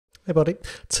Hey buddy,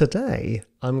 today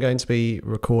I'm going to be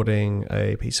recording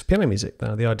a piece of piano music.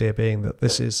 Now the idea being that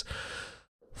this is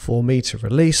for me to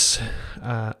release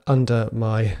under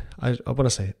my, I want to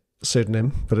say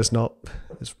pseudonym, but it's not,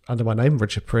 it's under my name,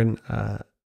 Richard Prynne.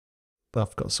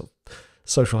 I've got sort of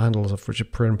social handles of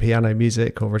Richard Prynne Piano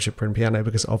Music or Richard Prynne Piano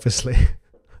because obviously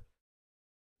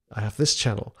I have this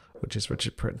channel, which is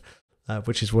Richard Prynne,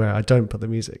 which is where I don't put the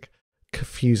music.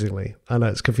 Confusingly, I know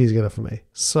it's confusing enough for me.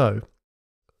 So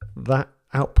that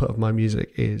output of my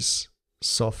music is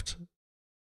soft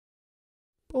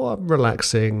or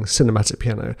relaxing cinematic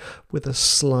piano with a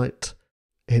slight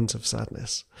hint of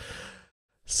sadness.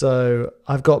 So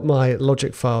I've got my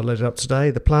Logic file loaded up today.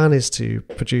 The plan is to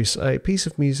produce a piece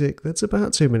of music that's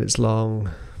about 2 minutes long,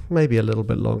 maybe a little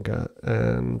bit longer.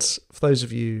 And for those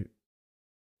of you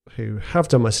who have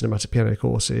done my cinematic piano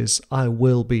courses, I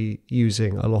will be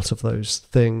using a lot of those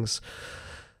things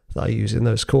that I use in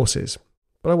those courses.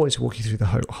 But I want to walk you through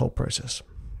the whole process.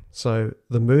 So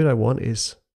the mood I want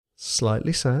is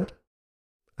slightly sad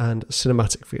and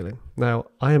cinematic feeling. Now,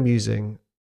 I am using,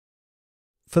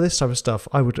 for this type of stuff,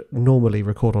 I would normally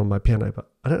record on my piano, but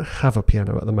I don't have a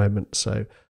piano at the moment. So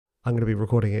I'm going to be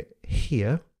recording it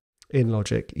here in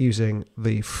Logic using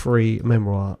the free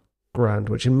Memoir Grand,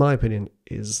 which in my opinion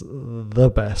is the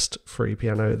best free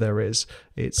piano there is.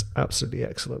 It's absolutely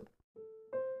excellent.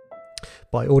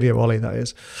 By Audio Ollie, that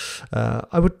is.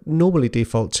 I would normally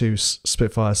default to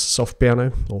Spitfire's soft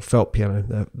piano or felt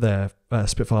piano, their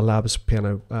Spitfire Labs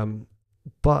piano.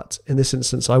 But in this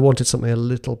instance, I wanted something a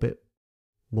little bit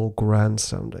more grand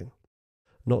sounding.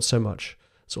 Not so much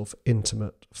sort of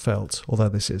intimate felt, although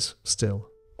this is still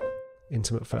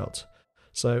intimate felt.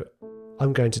 So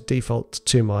I'm going to default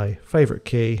to my favourite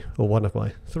key, or one of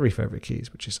my 3 favourite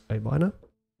keys, which is A minor.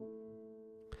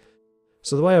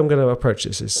 So the way I'm going to approach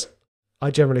this is I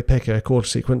generally pick a chord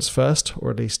sequence first, or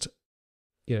at least,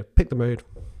 pick the mood,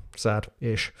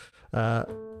 sad-ish.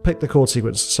 Pick the chord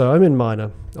sequence. So I'm in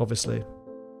minor, obviously.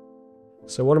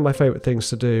 So one of my favourite things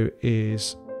to do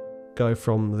is go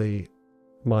from the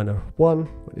minor 1,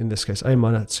 in this case A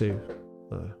minor, to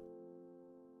the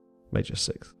major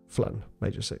 6th, flattened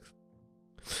major 6th,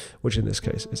 which in this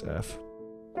case is F.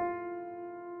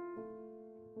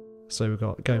 So we've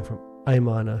got going from A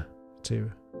minor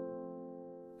to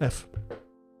F,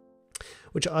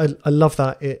 which I love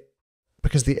that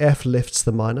because the F lifts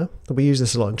the minor. We use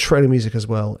this a lot in training music as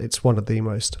well. It's one of the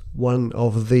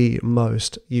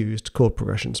most used chord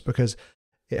progressions because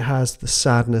it has the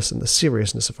sadness and the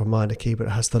seriousness of a minor key, but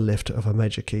it has the lift of a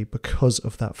major key because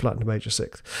of that flattened major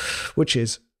 6th, which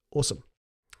is awesome.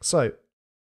 So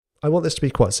I want this to be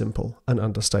quite simple and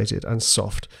understated and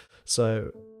soft.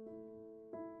 So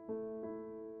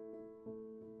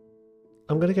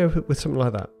I'm going to go with something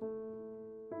like that.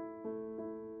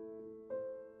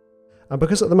 And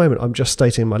because at the moment I'm just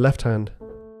stating my left hand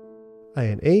A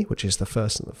and E, which is the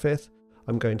 1st and the 5th,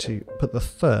 I'm going to put the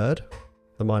 3rd,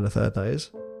 the minor 3rd that is,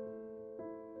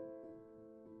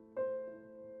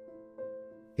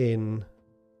 in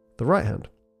the right hand.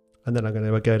 And then I'm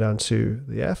going to go down to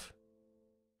the F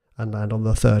and land on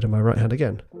the 3rd in my right hand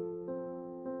again.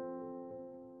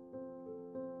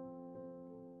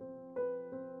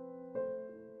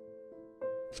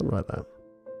 Something like that.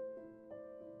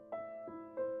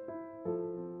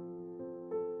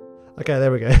 Okay,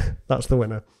 there we go. That's the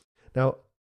winner. Now,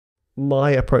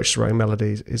 my approach to writing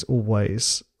melodies is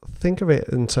always think of it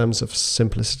in terms of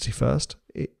simplicity first.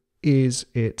 Is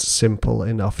it simple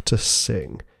enough to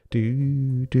sing?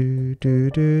 Do, do, do,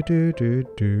 do, do, do,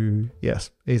 do. Yes,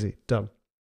 easy, done.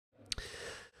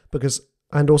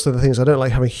 And also the things, I don't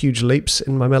like having huge leaps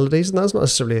in my melodies, and that's not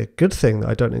necessarily a good thing that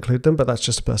I don't include them, but that's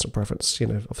just a personal preference.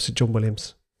 Obviously John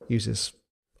Williams uses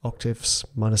octaves,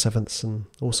 minor 7ths, and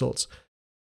all sorts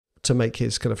to make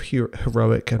his kind of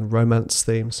heroic and romance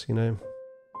themes, Is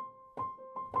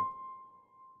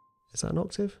that an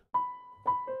octave?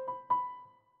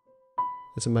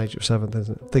 It's a major 7th,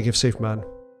 isn't it? Think of Superman.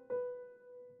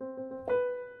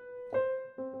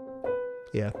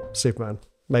 Yeah, Superman.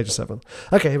 Major 7th.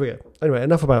 Okay, here we go. Anyway,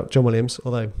 enough about John Williams,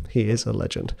 although he is a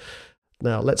legend.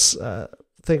 Now, let's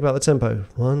think about the tempo.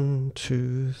 1,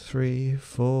 2, 3,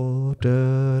 4.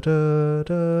 Da, da,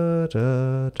 da,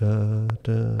 da, da,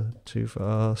 da. Too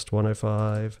fast.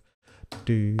 105.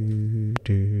 Do,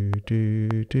 do,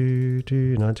 do, do,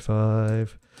 do.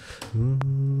 95.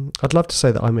 I'd love to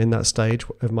say that I'm in that stage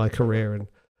of my career and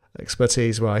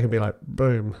expertise where I can be like,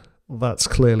 boom, that's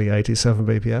clearly 87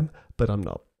 BPM, but I'm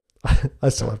not. I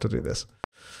still have to do this.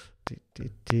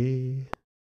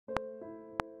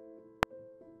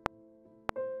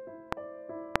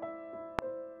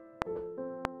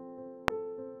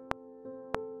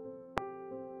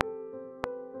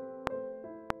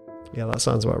 Yeah, that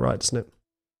sounds about right, doesn't it?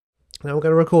 Now I'm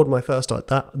going to record my first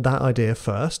that idea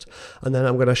first, and then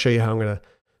I'm going to show you how I'm going to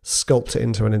sculpt it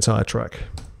into an entire track.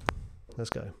 Let's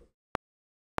go.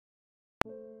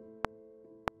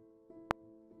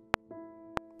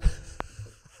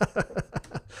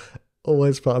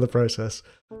 Always part of the process.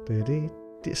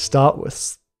 Start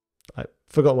with, I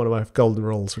forgot one of my golden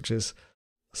rules, which is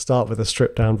start with a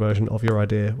stripped down version of your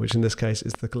idea, which in this case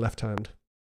is the left hand.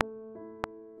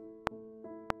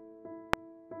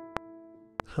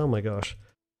 Oh my gosh,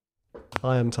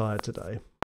 I am tired today.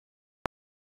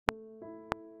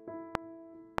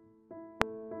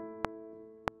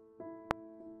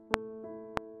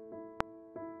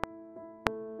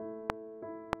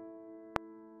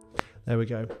 There we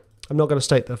go. I'm not going to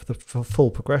state the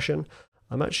full progression.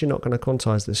 I'm actually not going to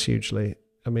quantize this hugely.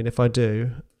 I mean, if I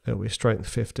do, it'll be strength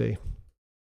 50.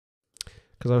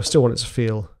 Because I still want it to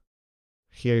feel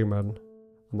human.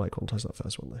 I might quantize that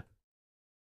first one though.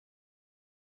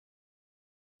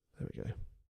 There we go.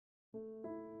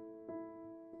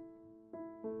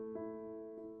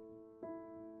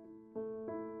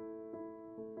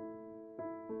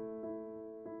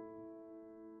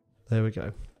 There we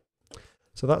go.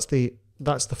 So that's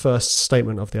the first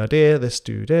statement of the idea. This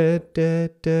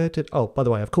oh, by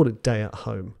the way, I've called it Day at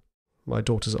Home. My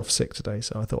daughter's off sick today,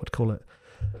 so I thought I'd call it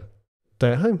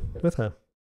Day at Home with her.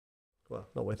 Well,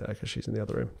 not with her because she's in the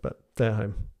other room, but Day at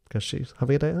Home because she's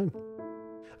having a day at home.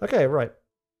 Okay, right.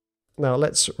 Now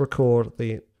let's record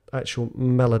the actual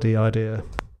melody idea.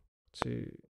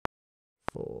 2,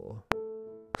 4.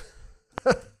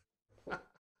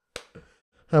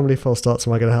 How many false starts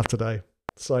am I going to have today?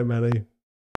 So many.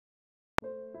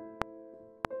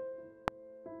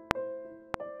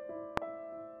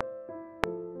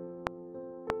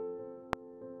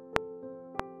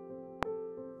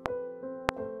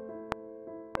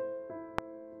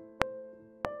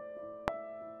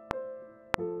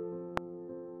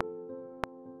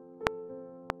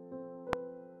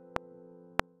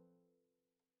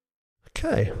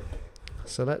 Okay,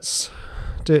 so let's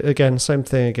do it again, same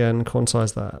thing again,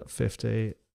 quantize that at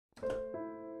 50.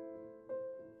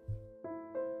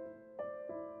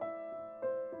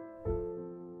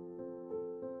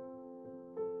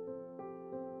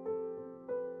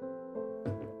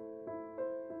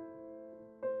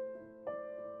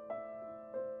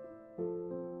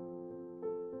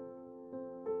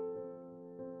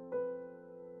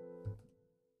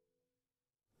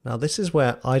 Now this is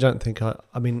where I don't think I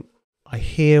mean, I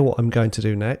hear what I'm going to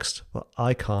do next, but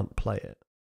I can't play it.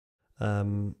 I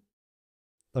mean,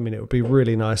 it would be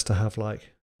really nice to have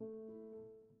like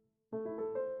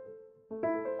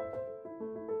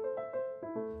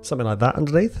something like that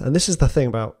underneath. And this is the thing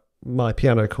about my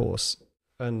piano course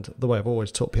and the way I've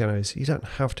always taught piano is you don't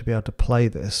have to be able to play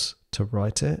this to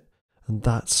write it. And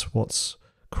that's what's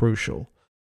crucial.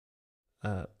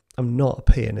 I'm not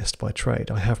a pianist by trade.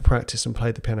 I have practiced and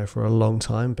played the piano for a long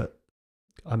time, but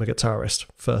I'm a guitarist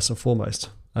first and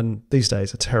foremost. And these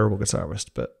days, a terrible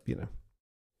guitarist, but, you know,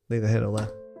 neither here nor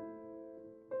there.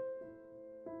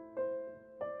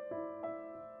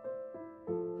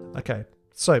 Okay,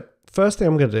 so first thing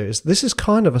I'm going to do is, this is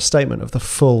kind of a statement of the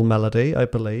full melody, I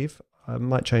believe. I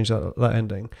might change that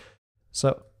ending.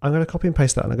 So I'm going to copy and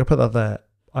paste that, and I'm going to put that there.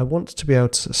 I want to be able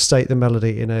to state the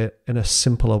melody in a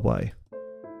simpler way.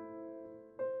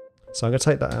 So I'm going to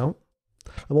take that out.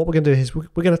 And what we're going to do is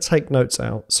we're going to take notes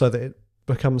out so that it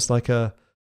becomes like a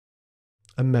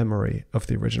memory of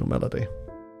the original melody.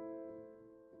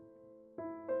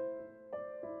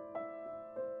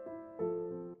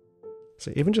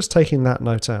 So even just taking that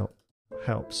note out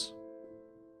helps.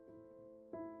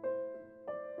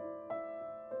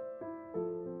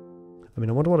 I mean,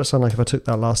 I wonder what it sounded like if I took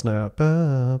that last note out.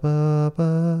 Ba, ba,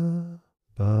 ba,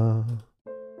 ba.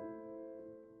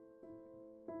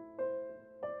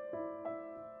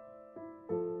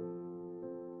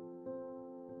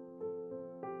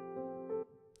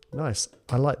 Nice.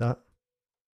 I like that.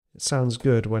 It sounds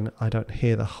good when I don't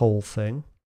hear the whole thing.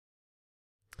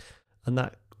 And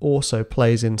that also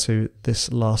plays into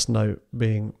this last note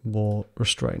being more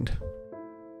restrained.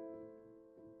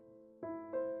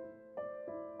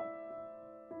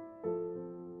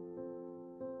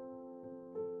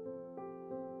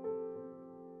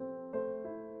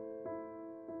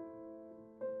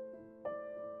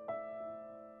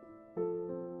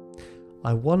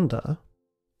 I wonder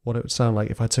what it would sound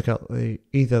like if I took out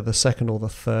either the second or the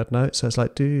third note. So it's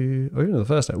like do, or even the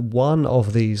first note, one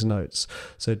of these notes.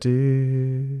 So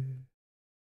do,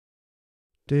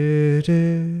 do,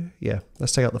 do. Yeah,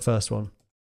 let's take out the first one.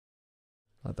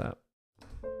 Like that.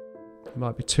 It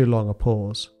might be too long a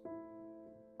pause.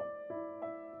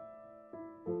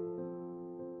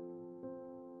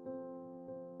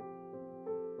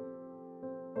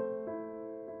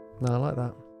 No, I like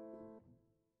that.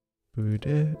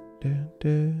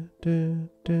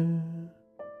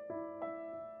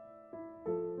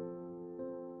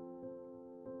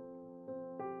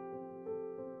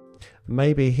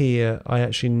 Maybe here I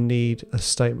actually need a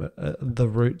statement, the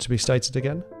root to be stated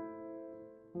again.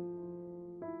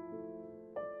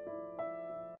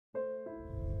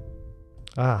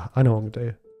 Ah, I know what I'm going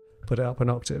to do. Put it up an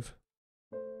octave.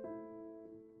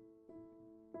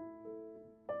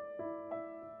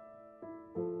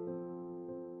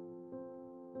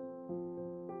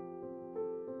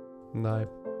 No.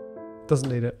 Doesn't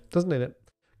need it. Doesn't need it.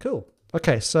 Cool.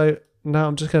 Okay, so now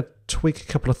I'm just going to tweak a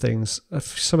couple of things.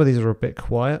 Some of these are a bit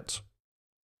quiet.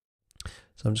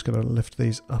 So I'm just going to lift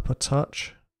these up a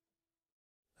touch.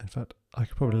 In fact, I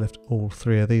could probably lift all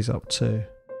three of these up too.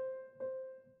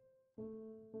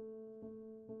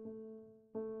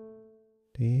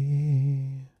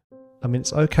 I mean,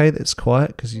 it's okay that it's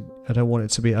quiet because I don't want it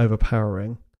to be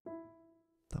overpowering.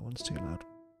 That one's too loud.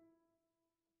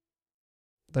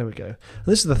 There we go. And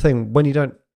this is the thing, when you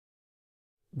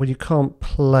can't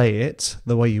play it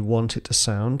the way you want it to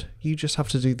sound, you just have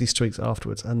to do these tweaks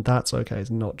afterwards, and that's okay.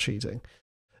 It's not cheating.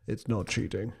 It's not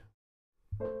cheating.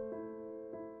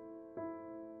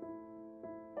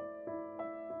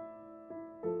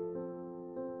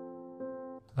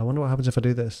 I wonder what happens if I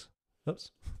do this.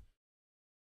 Oops.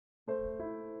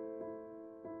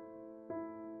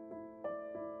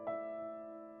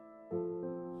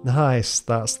 Nice,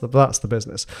 that's the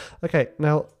business. Okay,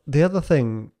 now the other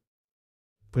thing,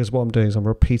 because what I'm doing is I'm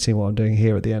repeating what I'm doing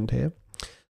here at the end here.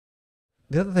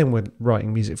 The other thing with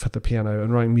writing music for the piano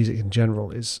and writing music in general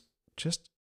is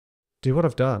just do what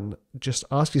I've done. Just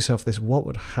ask yourself this: what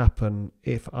would happen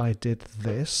if I did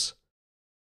this?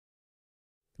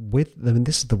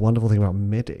 This is the wonderful thing about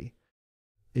MIDI,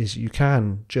 is you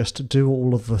can just do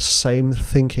all of the same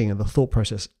thinking and the thought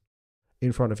process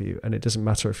in front of you, and it doesn't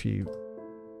matter if you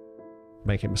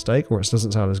make a mistake or it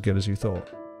doesn't sound as good as you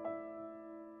thought.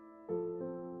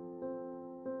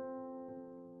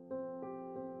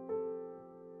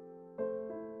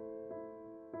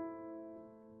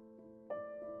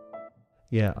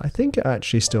 Yeah, I think it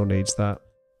actually still needs that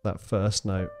first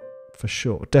note for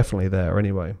sure. Definitely there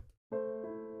anyway.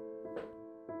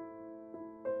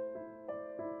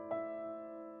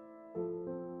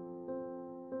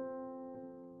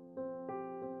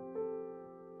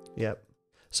 Yep.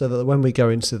 So that when we go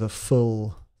into the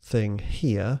full thing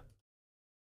here,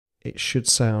 it should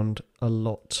sound a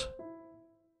lot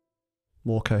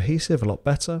more cohesive, a lot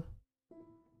better.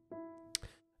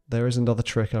 There is another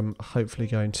trick I'm hopefully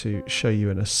going to show you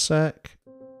in a sec.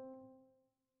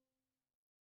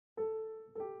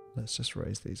 Let's just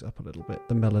raise these up a little bit.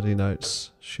 The melody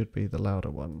notes should be the louder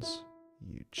ones.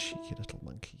 You cheeky little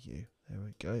monkey, you. There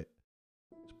we go.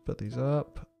 Let's put these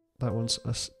up. That one's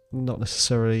not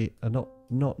necessarily an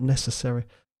unnecessary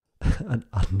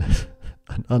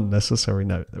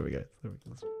note. There we go. There we go.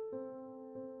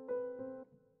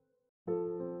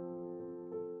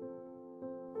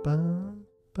 Bum,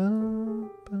 bum,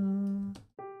 bum.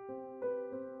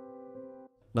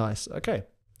 Nice. Okay.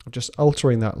 I'm just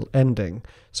altering that ending.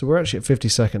 So we're actually at 50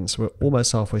 seconds. We're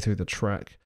almost halfway through the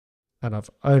track. And I've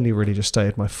only really just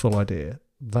stated my full idea.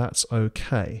 That's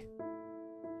okay.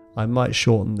 I might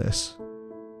shorten this.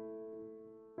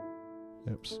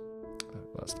 Oops.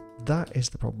 That is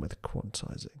the problem with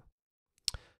quantizing.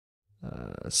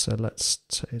 So let's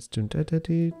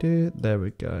there we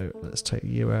go. Let's take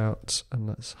you out and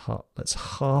let's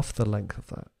half the length of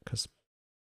that, because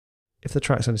if the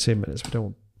track's only 2 minutes, we don't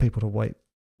want people to wait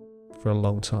for a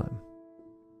long time.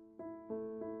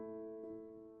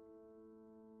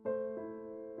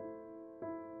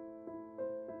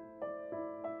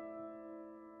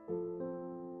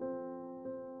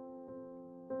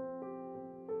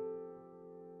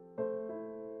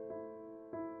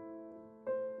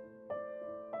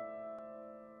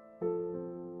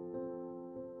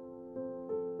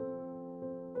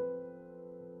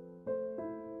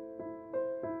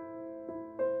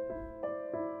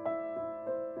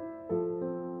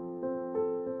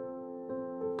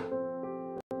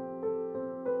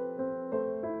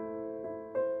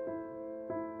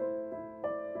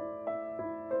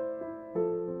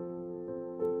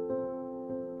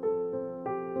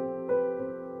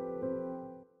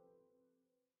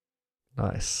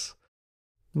 Nice.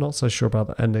 Not so sure about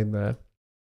the ending there.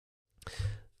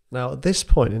 Now, at this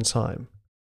point in time,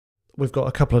 we've got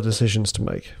a couple of decisions to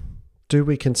make. Do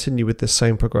we continue with this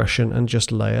same progression and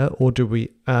just layer, or do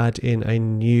we add in a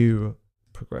new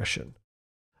progression?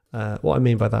 What I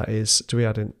mean by that is, do we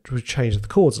change the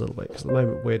chords a little bit? Because at the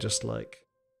moment we're just like...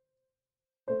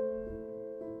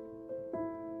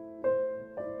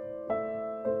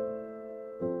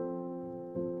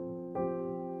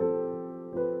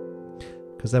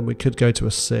 because then we could go to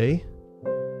a C.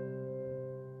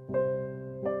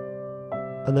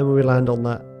 And then when we land on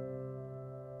that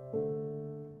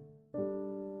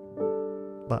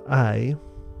A,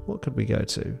 what could we go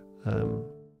to? I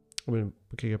mean,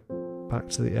 we could go back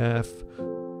to the F.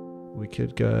 We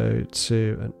could go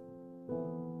to an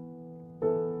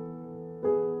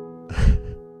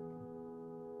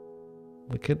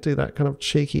we could do that kind of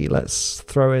cheeky, let's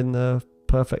throw in the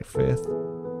perfect fifth,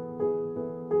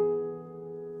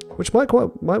 which might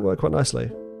work quite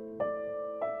nicely.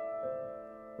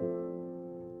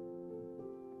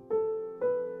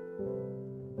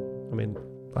 I mean,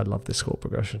 I love this chord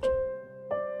progression.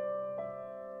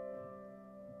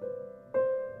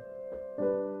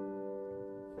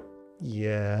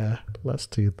 Yeah, let's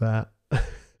do that.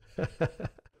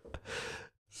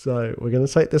 So we're going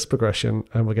to take this progression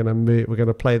and we're going to move. We're going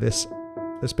to play this.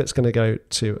 This bit's going to go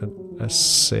to a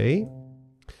C.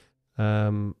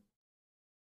 Actually,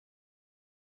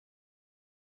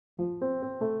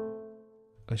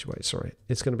 wait, sorry.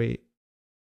 It's going to be.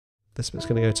 This bit's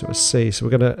going to go to a C. So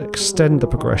we're going to extend the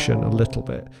progression a little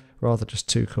bit, rather just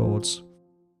two chords.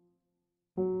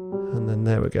 And then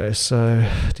there we go. So.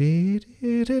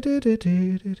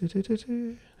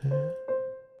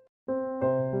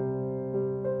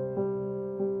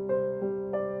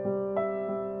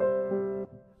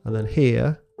 And then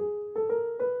here,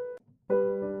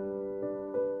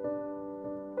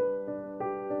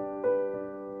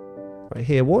 right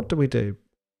here, what do we do?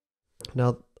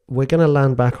 Now, we're going to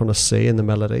land back on a C in the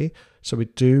melody, so we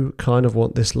do kind of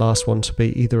want this last one to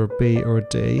be either a B or a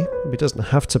D. It doesn't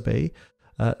have to be,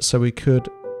 so we could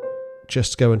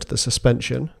just go into the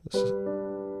suspension.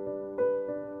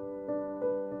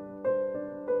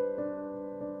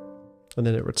 And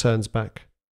then it returns back.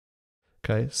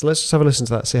 Okay, so let's just have a listen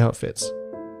to that, see how it fits.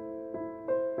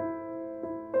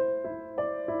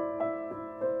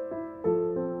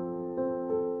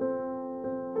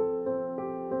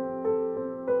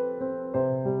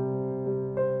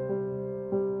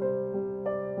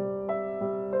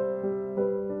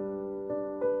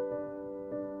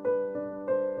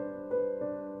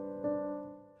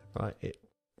 Right,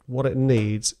 what it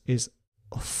needs is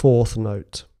a fourth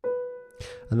note.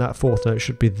 And that fourth note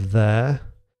should be there.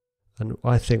 And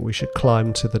I think we should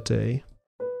climb to the D.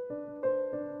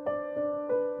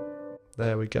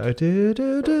 There we go. Do,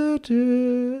 do, do,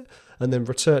 do. And then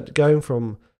return, going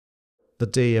from the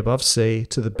D above C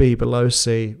to the B below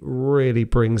C really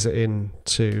brings it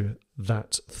into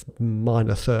that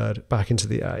minor third back into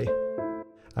the A,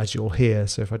 as you'll hear.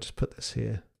 So if I just put this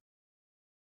here.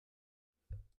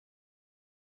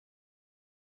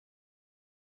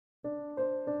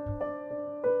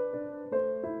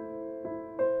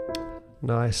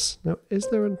 Nice. Now, is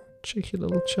there a cheeky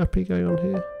little chappy going on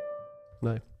here?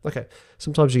 No. Okay.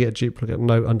 Sometimes you get a duplicate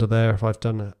note under there if I've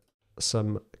done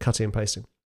some cutting and pasting.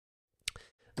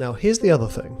 Now, here's the other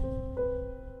thing.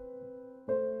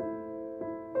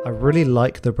 I really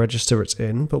like the register it's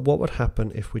in, but what would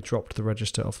happen if we dropped the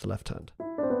register off the left hand?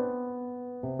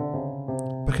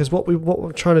 Because what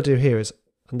we're trying to do here is,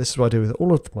 and this is what I do with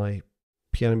all of my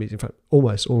piano music, in fact,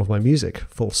 almost all of my music,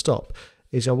 full stop,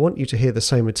 is I want you to hear the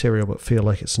same material but feel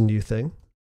like it's a new thing.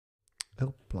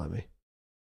 Oh, blimey.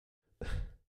 And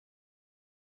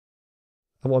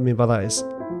what I mean by that is,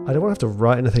 I don't want to have to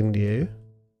write anything new.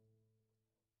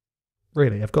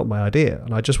 Really, I've got my idea,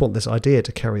 and I just want this idea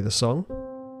to carry the song,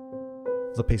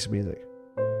 the piece of music.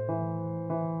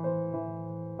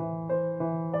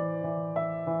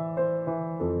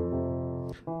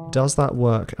 Does that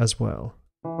work as well?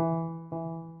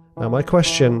 Now, my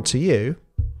question to you,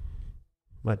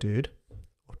 my dude,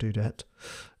 or dudette,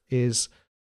 is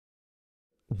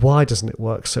why doesn't it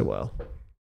work so well?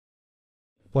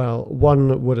 Well,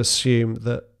 one would assume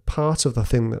that part of the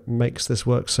thing that makes this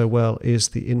work so well is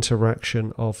the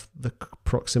interaction of the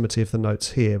proximity of the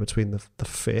notes here between the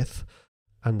fifth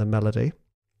and the melody.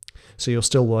 So you're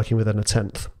still working within a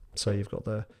tenth. So you've got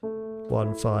the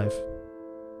 1, 5,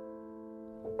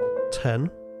 10,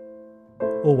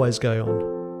 always going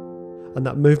on. And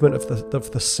that movement of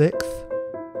the sixth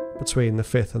between the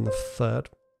fifth and the third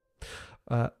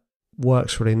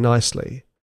works really nicely.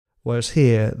 Whereas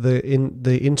here, the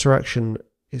interaction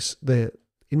is, the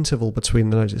interval between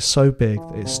the notes is so big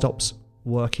that it stops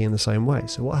working in the same way.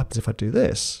 So what happens if I do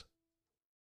this?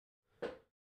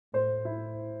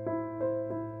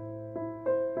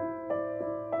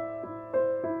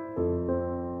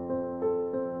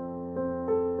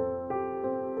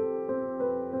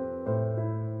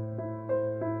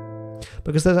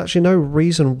 Because there's actually no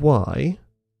reason why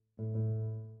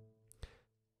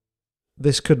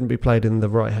this couldn't be played in the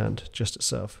right hand just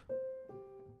itself.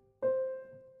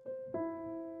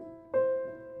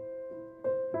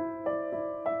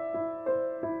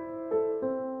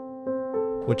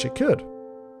 which it could.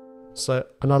 So,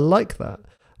 and I like that.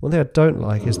 One thing I don't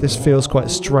like is this feels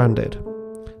quite stranded.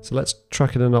 So let's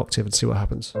track in an octave and see what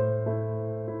happens.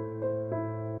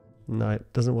 No,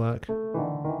 it doesn't work.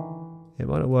 It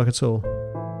might not work at all.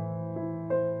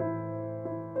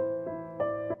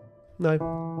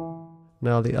 No.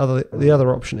 Now the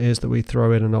other option is that we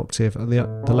throw in an octave, and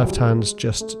the left hand's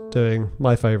just doing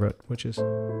my favourite, which is.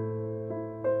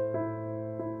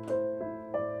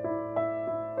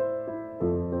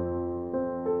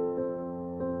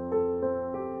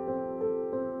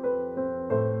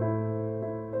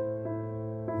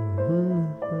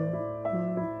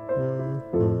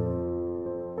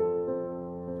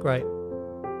 Great.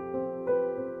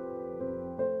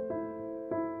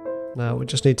 Now we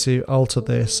just need to alter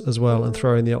this as well and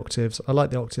throw in the octaves. I like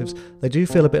the octaves. They do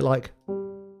feel a bit like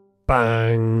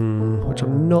bang, which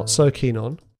I'm not so keen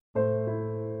on.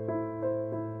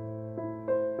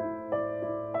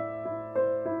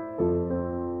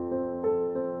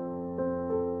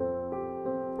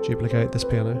 Duplicate this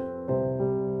piano.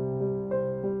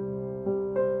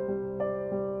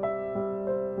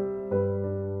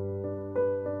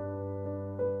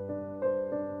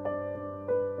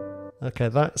 Okay,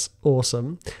 that's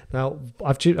awesome. Now,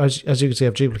 as you can see,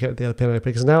 I've duplicated the other piano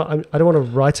because now I don't want to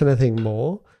write anything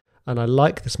more, and I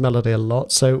like this melody a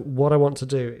lot. So what I want to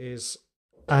do is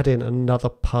add in another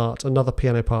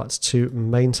piano part to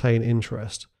maintain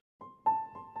interest.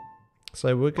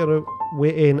 So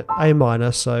we're in A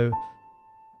minor, so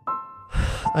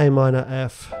A minor,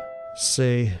 F,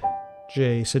 C,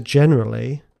 G. So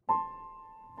generally,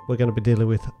 we're going to be dealing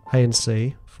with A and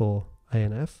C for A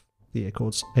and F. The A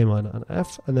chords A minor and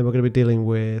F, and then we're going to be dealing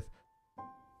with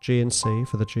G and C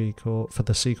for the G chord, for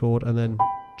the C chord, and then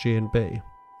G and B.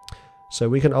 So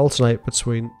we can alternate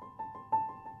between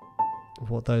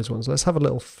what those ones. Let's have a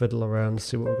little fiddle around,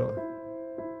 see what we've got.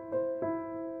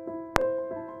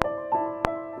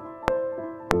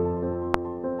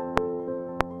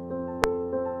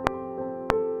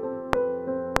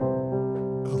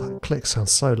 Oh, that click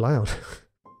sounds so loud.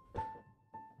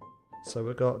 So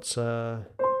we've got.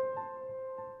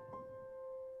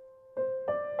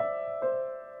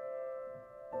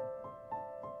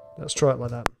 Let's try it like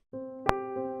that.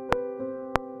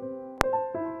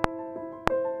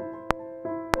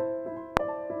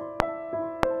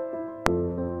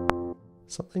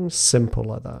 Something simple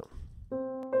like that.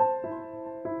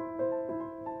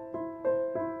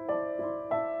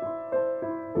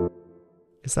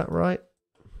 Is that right?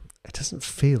 It doesn't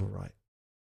feel right.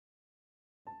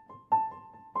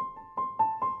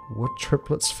 Would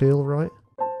triplets feel right?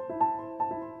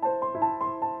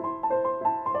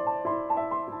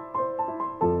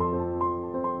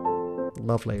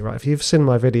 Lovely. Right, if you've seen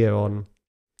my video on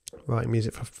writing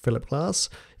music for Philip Glass,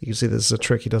 you can see this is a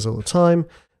trick he does all the time.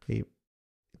 He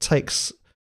takes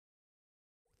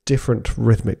different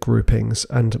rhythmic groupings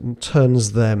and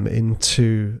turns them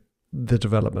into the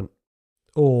development,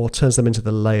 or turns them into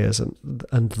the layers,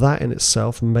 and that in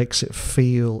itself makes it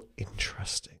feel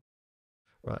interesting.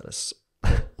 Right, let's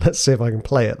see if I can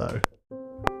play it though.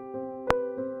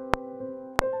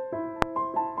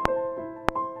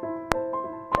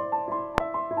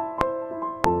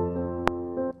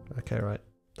 Okay, right.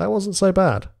 That wasn't so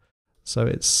bad. So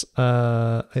it's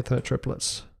eighth note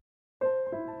triplets.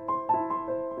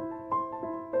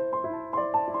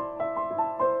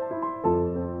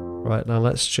 Right, now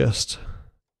let's just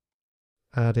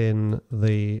add in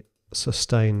the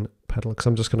sustain pedal, because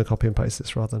I'm just going to copy and paste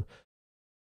this rather than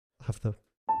have the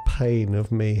pain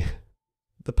of me,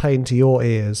 the pain to your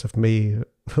ears of me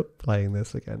playing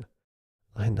this again.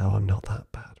 I know I'm not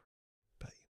that bad,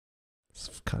 but it's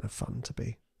kind of fun to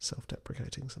be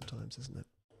self-deprecating sometimes, isn't it?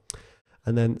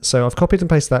 And then, so I've copied and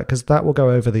pasted that because that will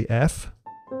go over the F.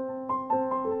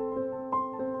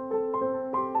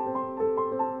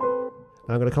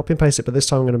 Now I'm going to copy and paste it, but this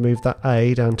time I'm going to move that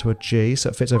A down to a G so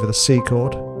it fits over the C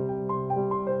chord.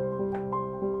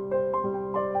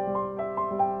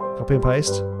 Copy and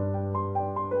paste.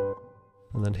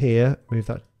 And then here, move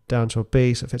that down to a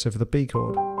B so it fits over the B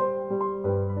chord.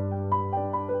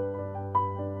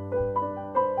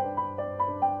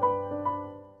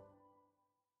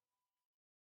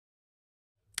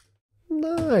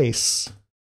 Nice.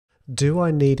 Do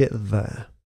I need it there?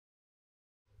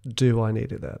 Do I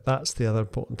need it there? That's the other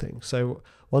important thing. So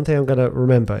one thing I'm going to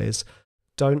remember is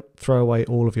don't throw away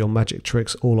all of your magic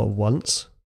tricks all at once.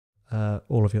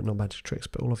 All of your, not magic tricks,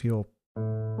 but all of your...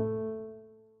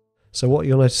 So what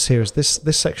you'll notice here is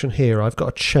this section here, I've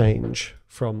got to change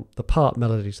from the part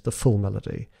melody to the full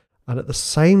melody. And at the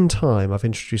same time, I've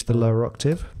introduced the lower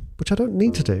octave, which I don't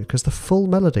need to do because the full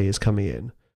melody is coming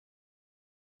in.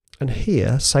 And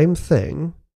here, same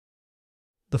thing.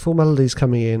 The full melody is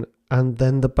coming in, and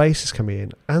then the bass is coming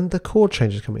in, and the chord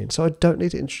change is coming in. So I don't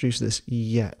need to introduce this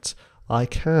yet. I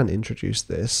can introduce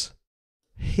this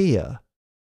here.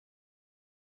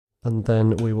 And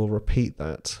then we will repeat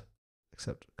that,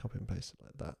 except copy and paste it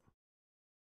like that.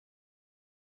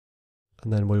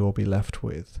 And then we will be left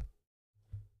with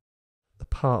the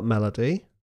part melody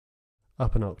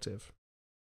up an octave.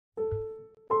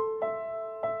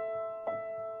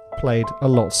 Played a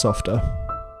lot softer.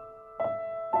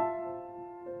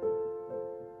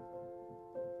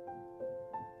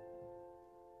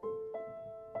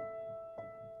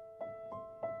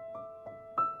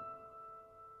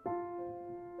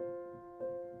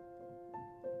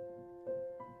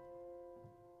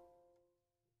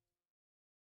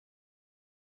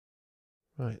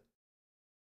 Right.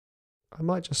 I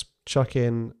might just chuck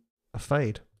in a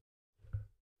fade.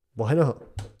 Why not?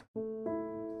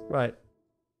 Right.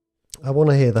 I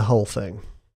want to hear the whole thing.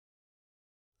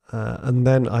 And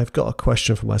then I've got a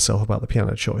question for myself about the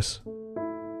piano choice.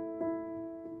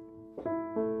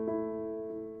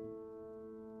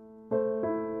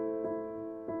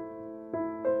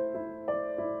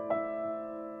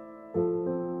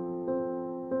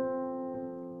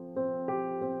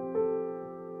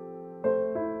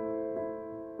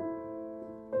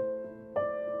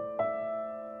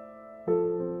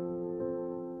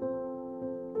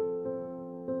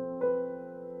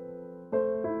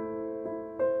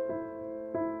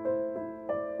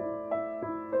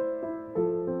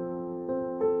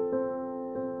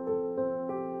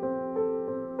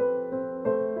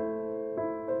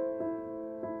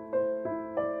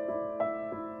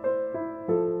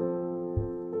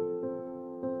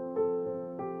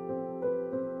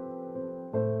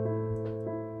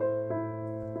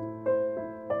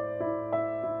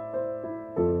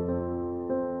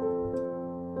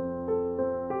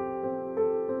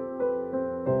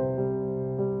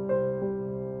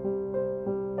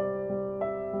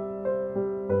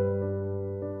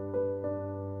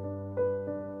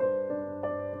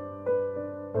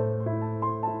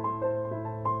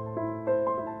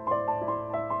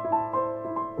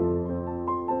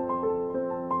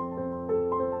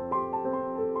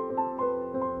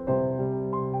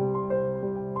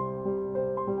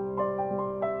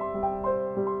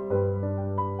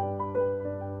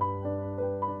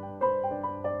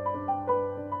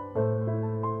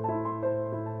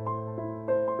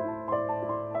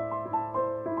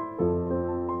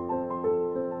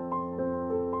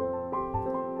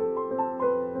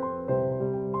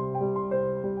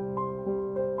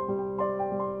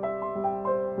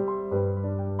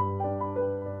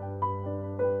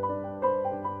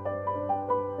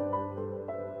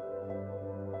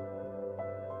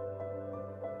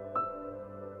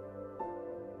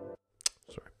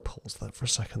 Pause that for a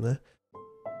second there.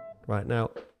 Right,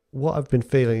 now, what I've been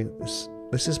feeling is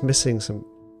this is missing some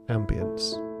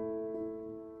ambience.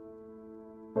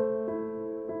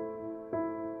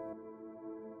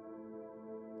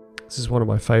 This is one of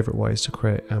my favourite ways to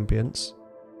create ambience.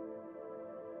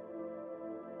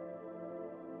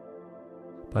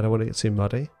 But I don't want to get too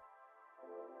muddy.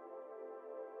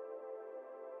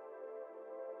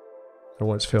 I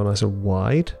want it to feel nice and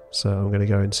wide, so I'm going to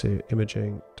go into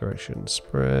imaging, direction,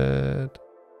 spread.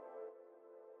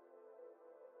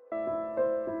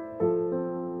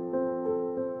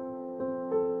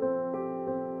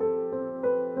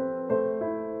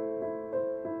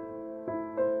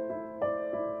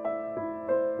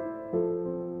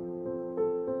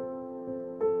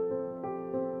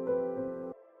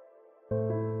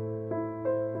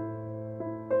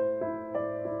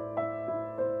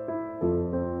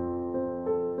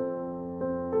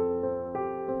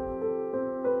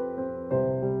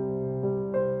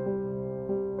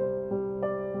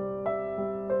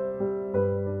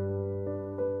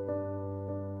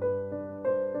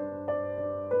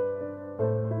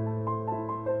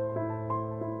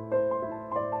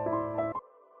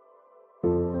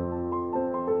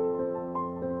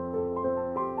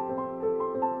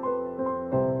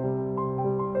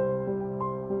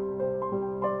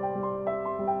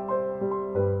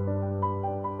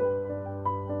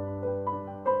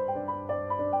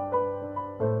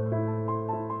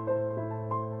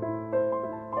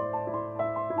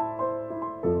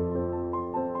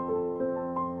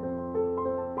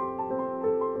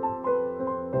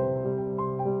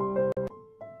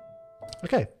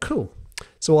 Okay, cool.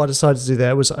 So what I decided to do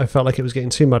there was I felt like it was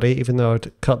getting too muddy, even though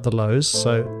I'd cut the lows.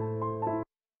 So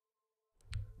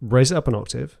raise it up an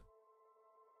octave,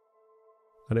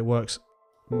 and it works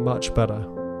much better.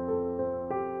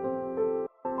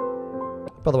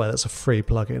 By the way, that's a free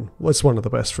plugin. Well, it's one of the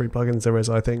best free plugins there is,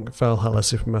 I think. Valhalla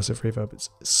Supermassive Reverb. It's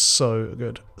so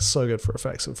good. So good for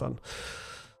effects and fun.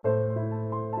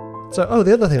 So, oh,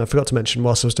 the other thing I forgot to mention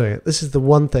whilst I was doing it. This is the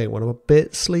one thing when I'm a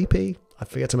bit sleepy, I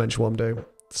forget to mention what I'm doing.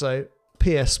 So,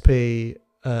 PSP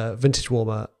Vintage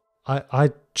Warmer. I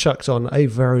chucked on a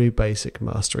very basic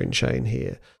mastering chain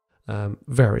here.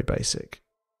 Very basic.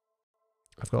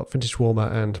 I've got Vintage Warmer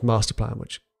and Master Plan,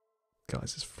 which,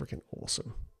 guys, is freaking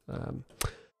awesome.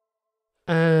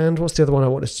 And what's the other one I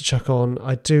wanted to chuck on?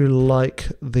 I do like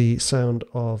the sound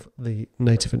of the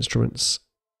Native Instruments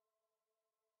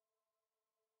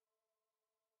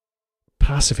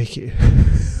Passive EQ.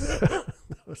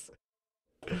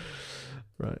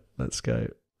 Right, let's go.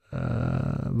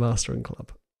 Mastering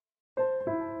Club.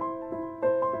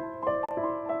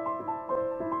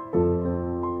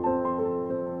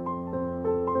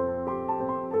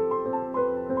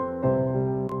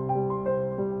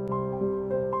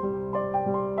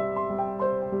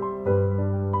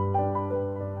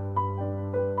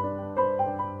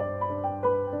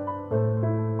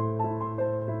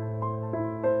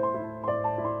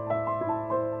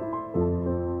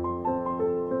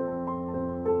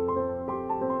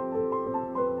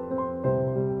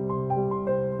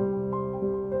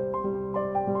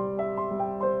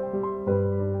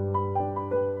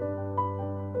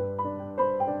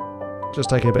 Just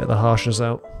taking a bit of the harshness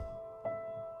out.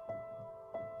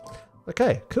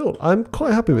 Okay, cool. I'm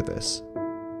quite happy with this.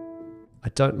 I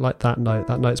don't like that note.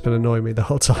 That note's been annoying me the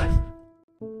whole time.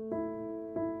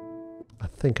 I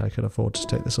think I can afford to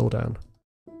take this all down.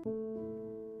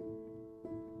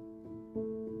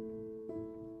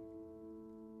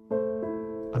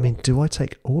 I mean, do I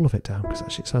take all of it down? Because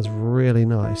actually it sounds really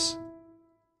nice.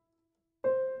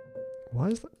 Why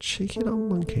is that cheeky little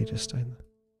monkey just staying there?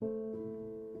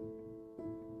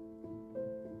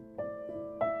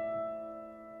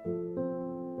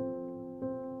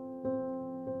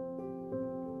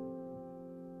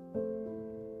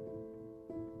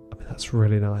 That's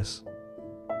really nice.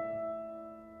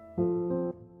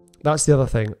 That's the other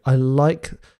thing. I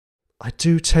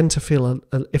do tend to feel,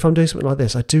 if I'm doing something like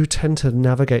this, I do tend to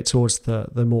navigate towards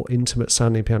the more intimate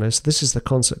sounding piano. So this is the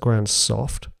Concert Grand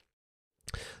Soft.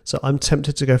 So I'm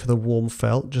tempted to go for the warm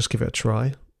felt. Just give it a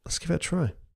try. Let's give it a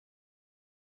try.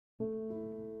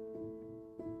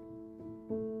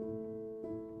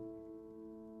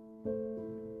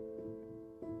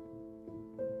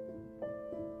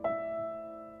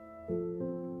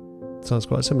 Sounds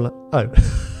quite similar. Oh,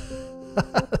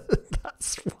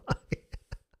 that's why.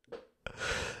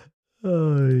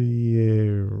 Oh,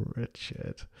 you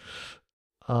Richard.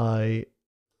 I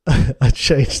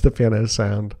changed the piano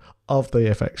sound of the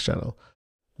FX channel.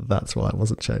 That's why I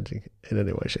wasn't changing in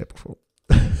any way, shape, or form.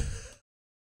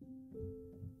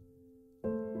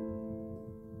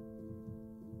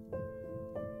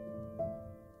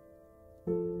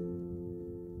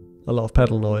 A lot of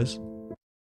pedal noise.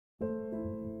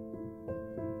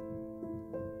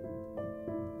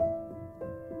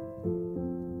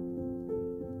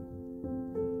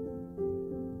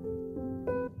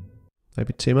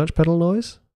 Maybe too much pedal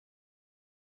noise?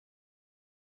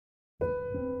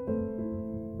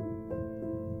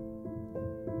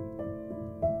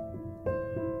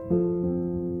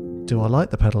 Do I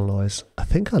like the pedal noise? I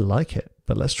think I like it,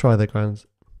 but let's try the grand.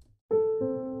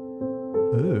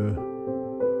 Ooh.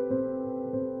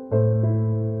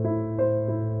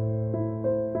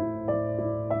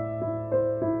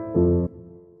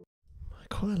 I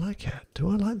quite like it. Do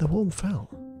I like the warm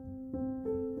felt?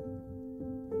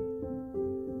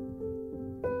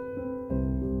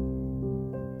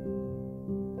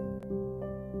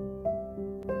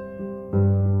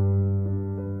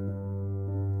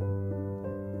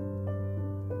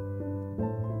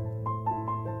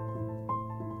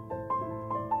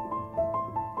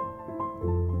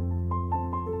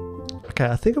 Okay,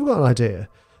 I think I've got an idea.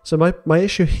 So my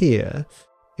issue here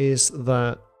is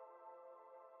that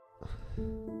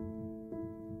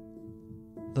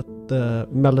the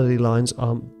melody lines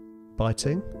aren't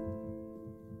biting.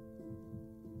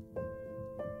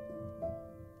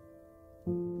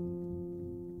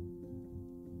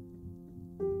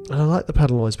 And I like the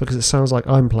pedal noise because it sounds like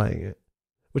I'm playing it,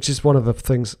 which is one of the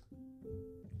things,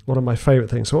 one of my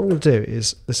favourite things. So what I'm going to do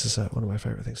is, this is one of my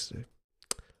favourite things to do.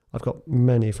 I've got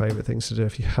many favourite things to do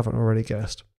if you haven't already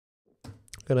guessed. I'm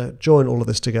going to join all of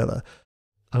this together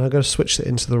and I'm going to switch it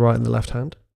into the right and the left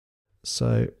hand.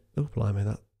 So, oh blimey,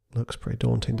 that looks pretty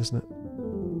daunting, doesn't it?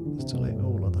 Let's delete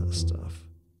all of that stuff.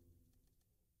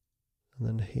 And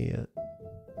then here.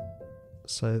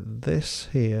 So this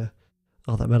here,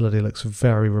 oh, that melody looks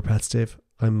very repetitive.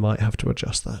 I might have to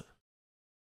adjust that.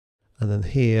 And then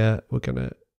here we're going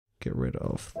to get rid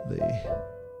of the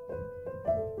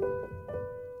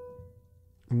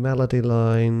melody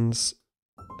lines,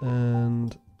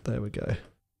 and there we go.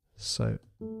 So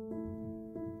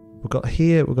we've got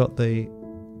here, we've got the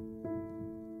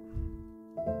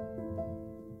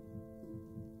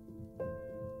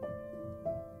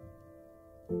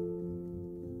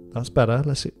that's better.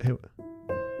 Let's see.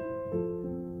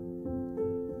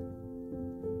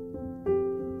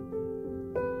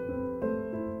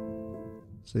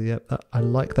 So yeah, I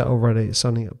like that already. It's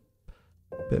sounding a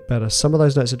bit better. Some of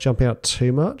those notes are jumping out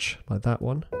too much, like that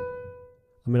one.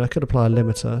 I mean, I could apply a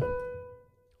limiter.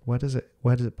 Where does it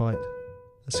bite?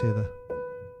 Let's hear the.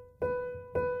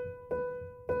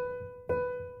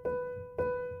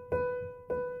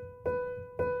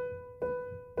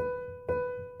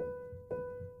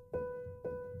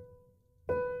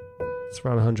 It's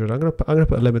around 100. I'm gonna put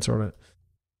a limiter on it.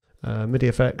 MIDI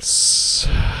effects,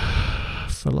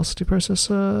 velocity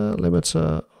processor,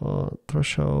 limiter on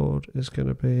threshold is going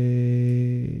to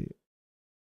be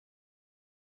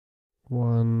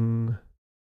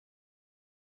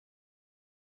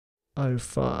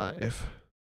 105.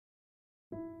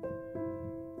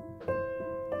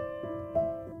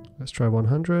 Let's try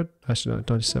 100. Actually, no,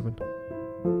 97.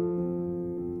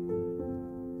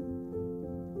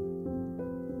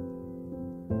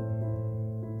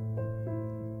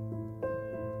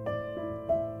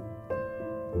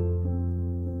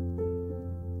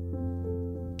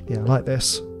 Yeah, I like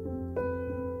this.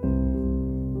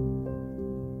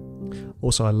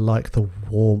 Also, I like the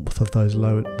warmth of those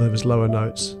lower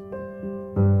notes.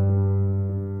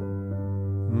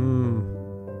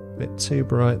 Bit too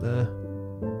bright there.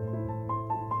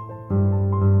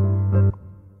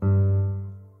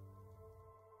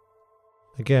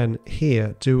 Again,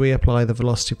 here, do we apply the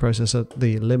velocity processor,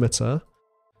 the limiter,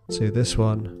 to this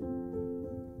one?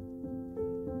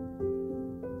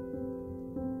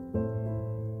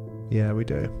 Yeah, we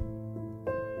do.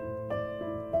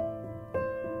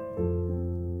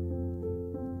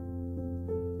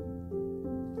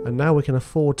 And now we can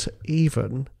afford to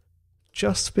even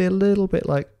just be a little bit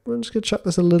like, I'm just going to chuck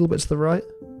this a little bit to the right.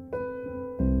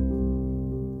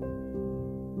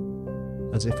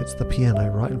 As if it's the piano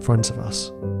right in front of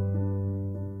us.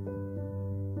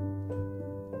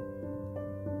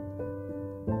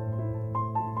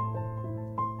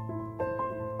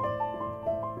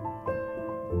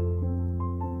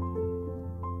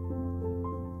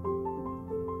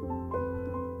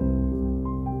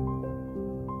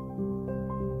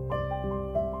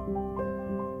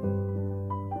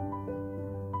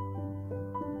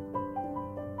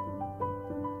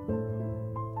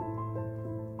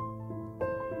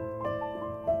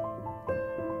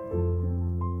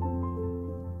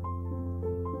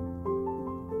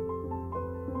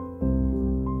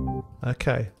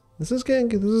 Okay, this is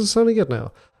sounding good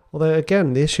now. Although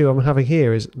again, the issue I'm having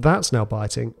here is that's now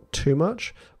biting too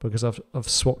much because I've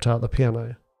swapped out the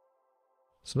piano.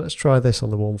 So let's try this on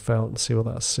the warm felt and see how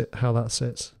that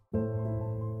sits.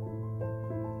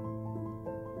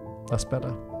 That's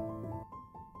better.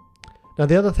 Now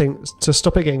the other thing, to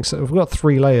stop it getting, so we've got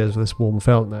 3 layers of this warm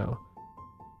felt now.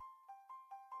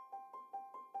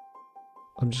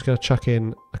 I'm just going to chuck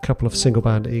in a couple of single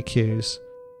band EQs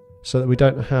so that we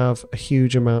don't have a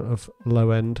huge amount of low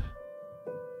end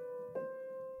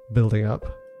building up.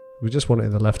 We just want it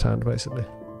in the left hand, basically.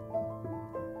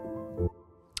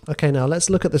 Okay, now let's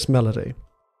look at this melody.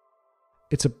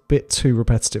 It's a bit too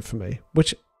repetitive for me,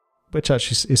 which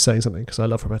actually is saying something because I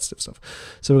love repetitive stuff.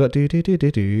 So we've got do do do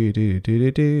do do do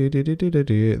do do do do do do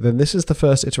do. Then this is the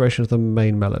first iteration of the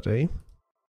main melody.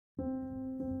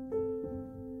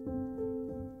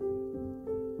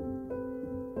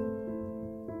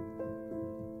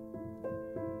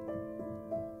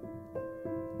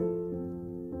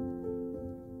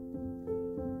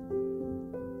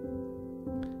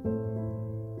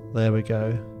 There we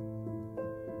go.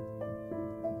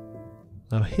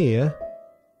 Now here,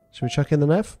 should we chuck in the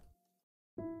Nev?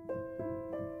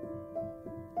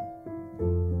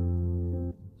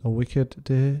 Or we could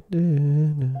do.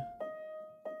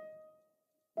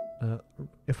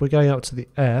 If we're going up to the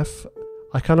F,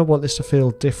 I kind of want this to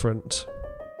feel different.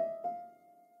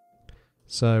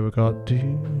 So we've got do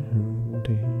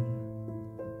do.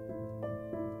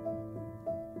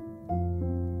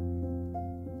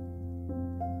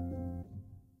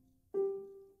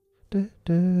 Do,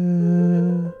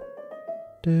 do,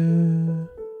 do,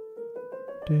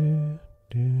 do,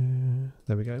 do.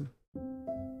 There we go.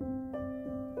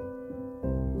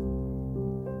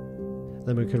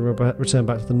 Then we can return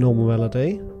back to the normal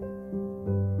melody.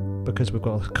 Because we've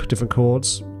got different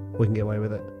chords, we can get away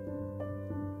with it.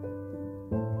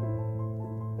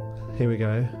 Here we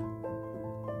go.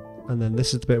 And then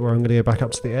this is the bit where I'm going to go back up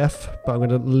to the F, but I'm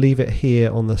going to leave it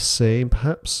here on the C,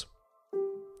 perhaps.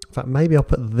 In fact, maybe I'll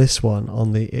put this one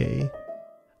on the E.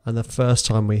 And the first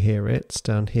time we hear it,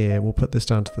 down here, we'll put this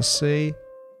down to the C.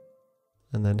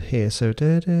 And then here, so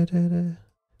da da da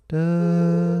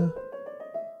da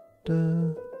da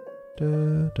da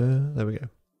da da. There we go.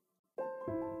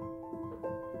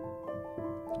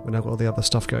 We've now got all the other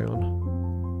stuff going on.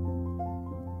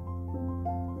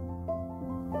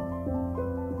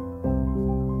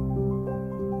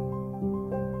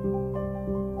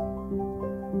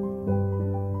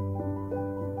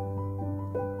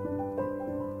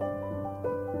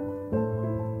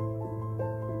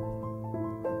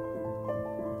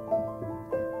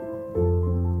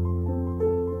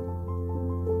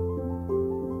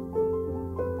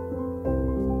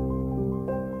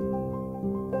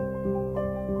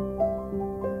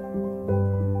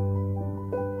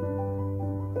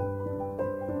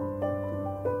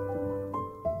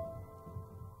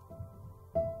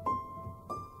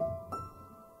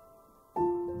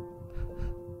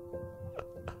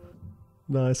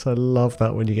 Nice, I love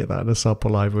that when you get that in a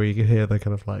sample library, you can hear the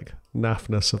kind of like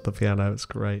naffness of the piano, it's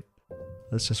great.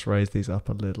 Let's just raise these up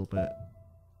a little bit,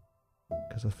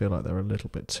 because I feel like they're a little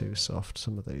bit too soft,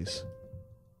 some of these.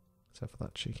 Except for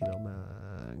that cheeky little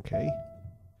man. Okay,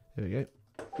 here we go.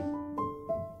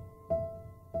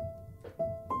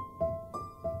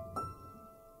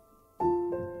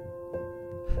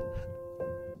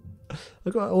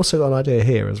 I've also got an idea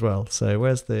here as well, so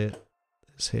where's the...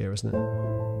 It's here, isn't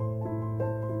it?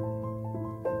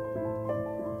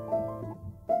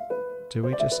 Do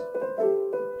we just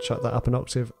chuck that up an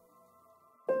octave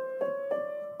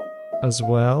as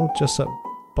well, just so it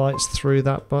bites through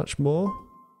that much more?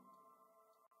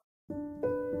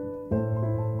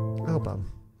 Oh, bum.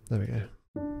 There we go.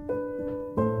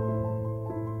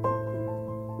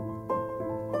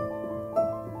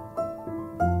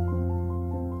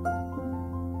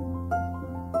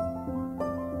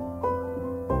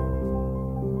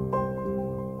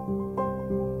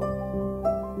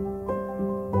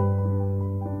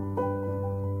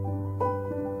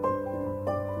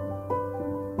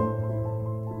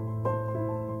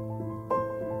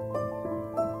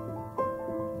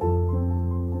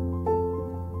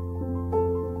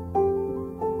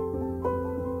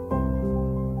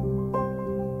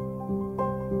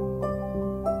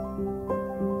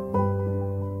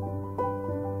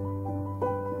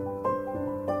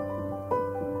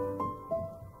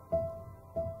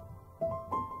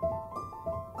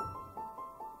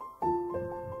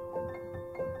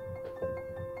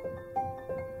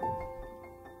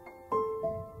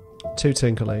 Too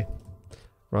tinkly.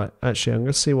 Right, actually I'm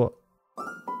going to see what...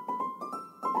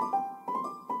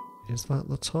 Is that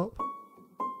the top?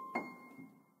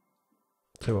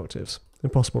 2 octaves.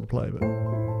 Impossible to play, but...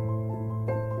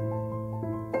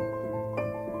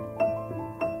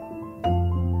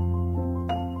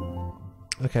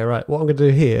 Okay, right, what I'm going to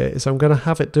do here is I'm going to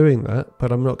have it doing that,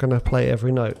 but I'm not going to play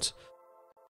every note.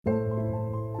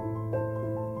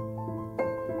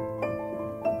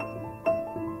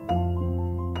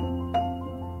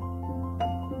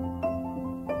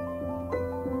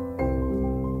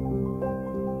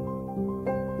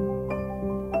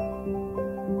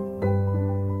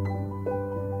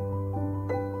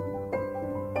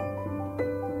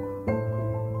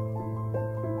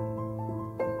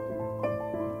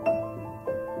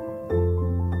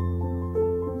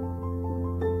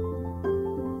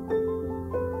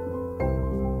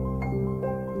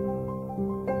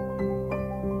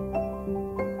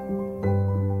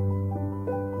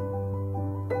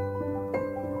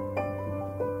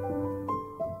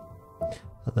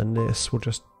 And then this, we'll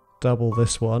just double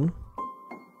this one.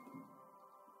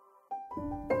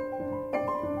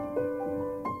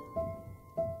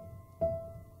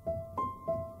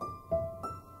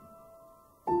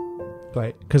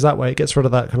 Great, because that way it gets rid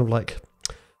of that kind of like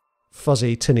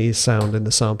fuzzy, tinny sound in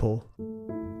the sample.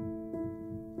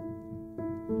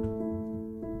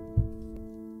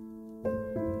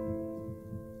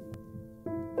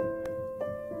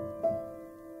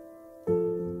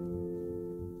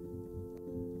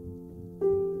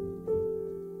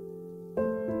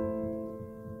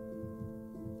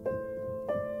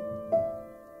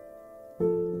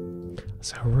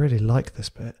 So I really like this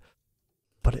bit,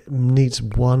 but it needs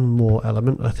one more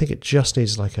element. I think it just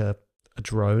needs like a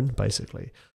drone,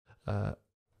 basically. You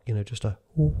know, just an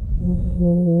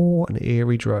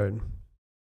eerie drone.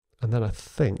 And then I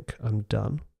think I'm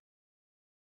done.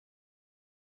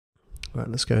 Right,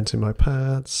 let's go into my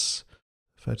pads.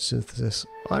 Photosynthesis.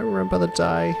 I remember the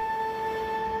day.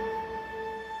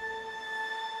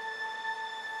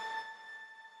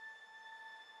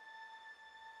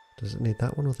 Does it need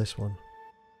that one or this one?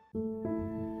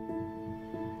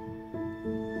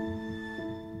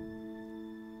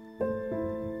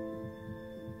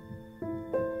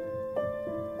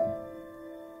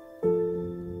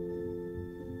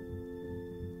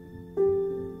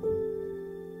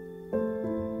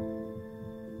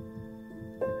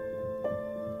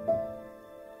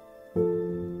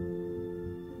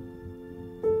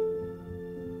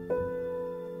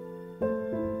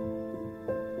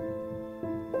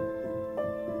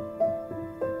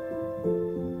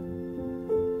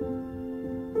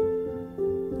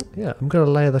 Yeah, I'm going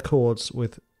to layer the chords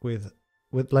with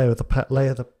layer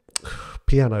the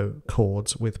piano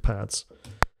chords with pads,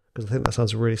 because I think that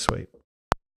sounds really sweet.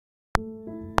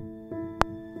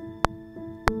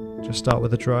 Just start with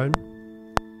the drone.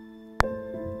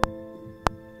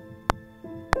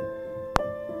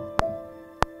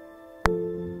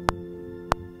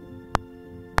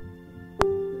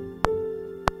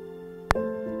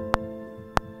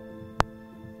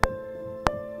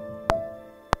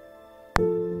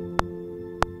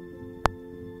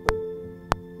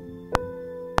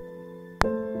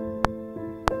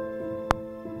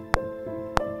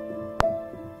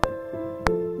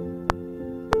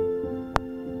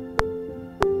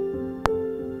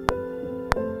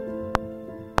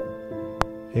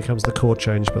 Here comes the chord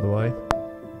change, by the way.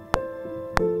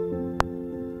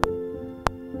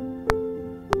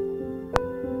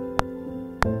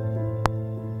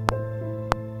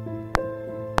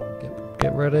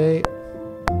 Get ready.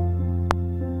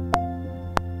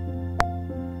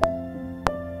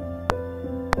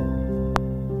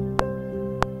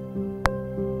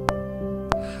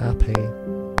 Happy.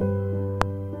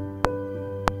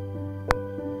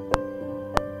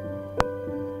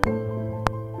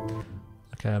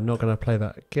 Okay, I'm not going to play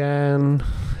that again.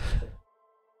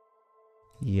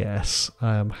 Yes,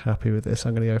 I am happy with this.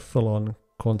 I'm going to go full on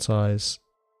quantize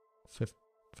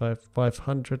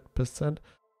 500%,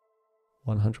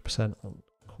 100% on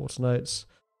quarter notes.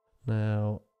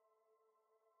 Now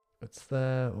it's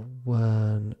there.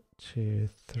 1, 2,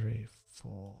 3,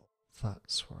 4.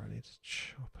 That's where I need to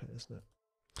chop it, isn't it?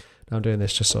 Now I'm doing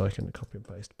this just so I can copy and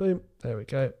paste. Boom, there we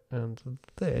go. And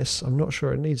this, I'm not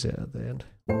sure it needs it at the end.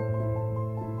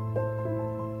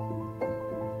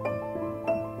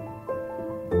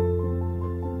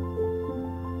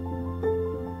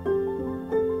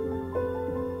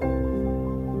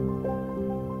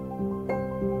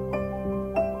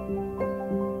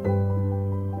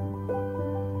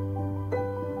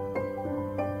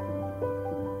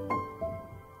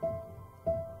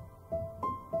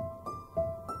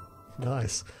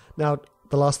 Nice. Now,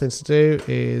 the last thing to do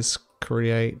is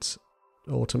create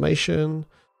automation.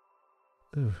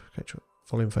 Ooh, okay,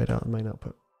 volume fade out and main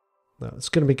output. Now, it's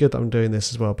going to be good that I'm doing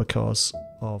this as well because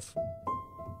of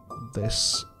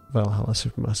this Valhalla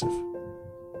Supermassive.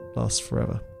 Lasts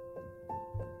forever.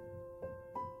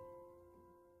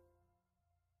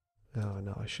 Oh,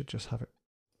 no, I should just have it.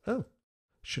 Oh,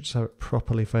 should just have it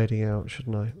properly fading out,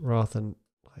 shouldn't I? Rather than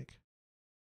like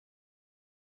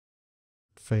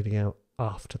fading out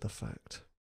after the fact.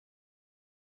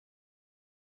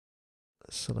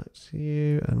 Select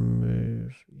you and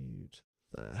move you to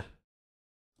there.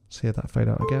 See that fade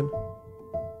out again.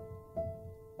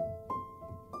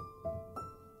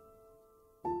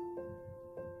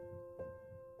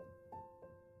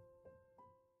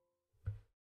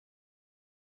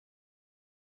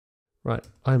 Right,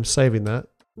 I'm saving that.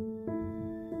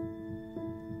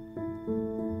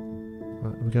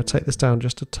 Right, we're going to take this down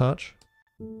just a touch.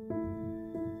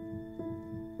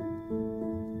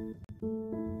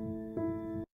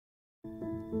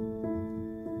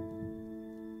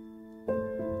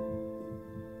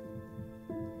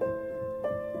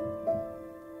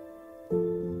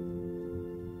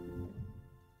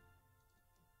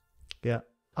 Yeah,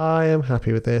 I am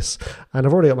happy with this, and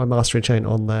I've already got my mastering chain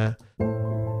on there.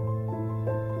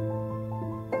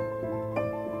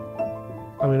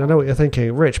 I mean, I know what you're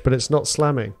thinking, Rich, but it's not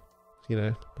slamming. You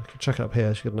know, I can check it up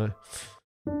here, shouldn't I?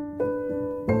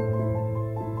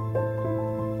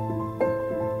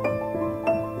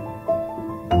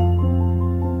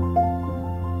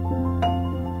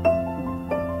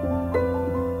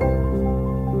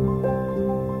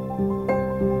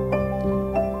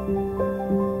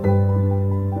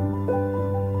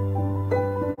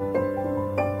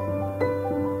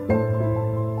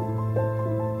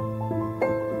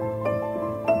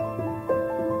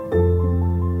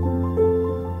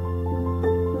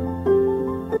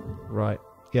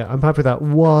 Yeah, I'm happy with that.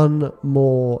 One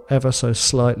more ever so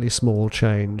slightly small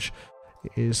change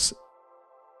is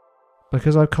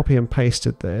because I copy and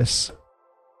pasted this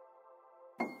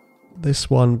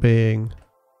one being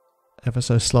ever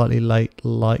so slightly late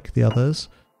like the others.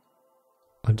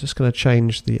 I'm just going to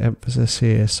change the emphasis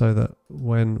here so that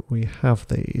when we have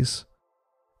these,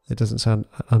 it doesn't sound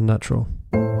unnatural.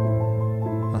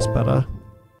 That's better.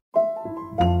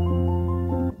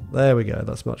 There we go,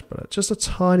 that's much better. Just a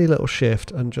tiny little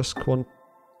shift and just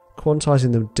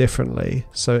quantizing them differently.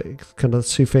 So it kind of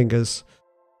two fingers,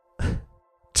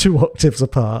 2 octaves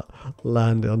apart,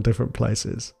 land on different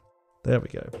places. There we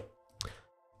go.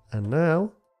 And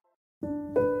now,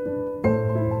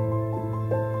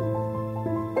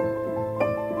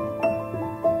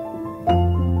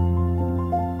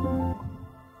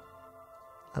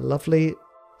 a lovely,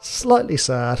 slightly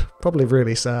sad, probably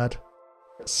really sad,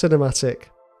 cinematic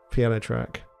piano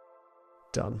track.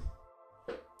 Done.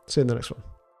 See you in the next one.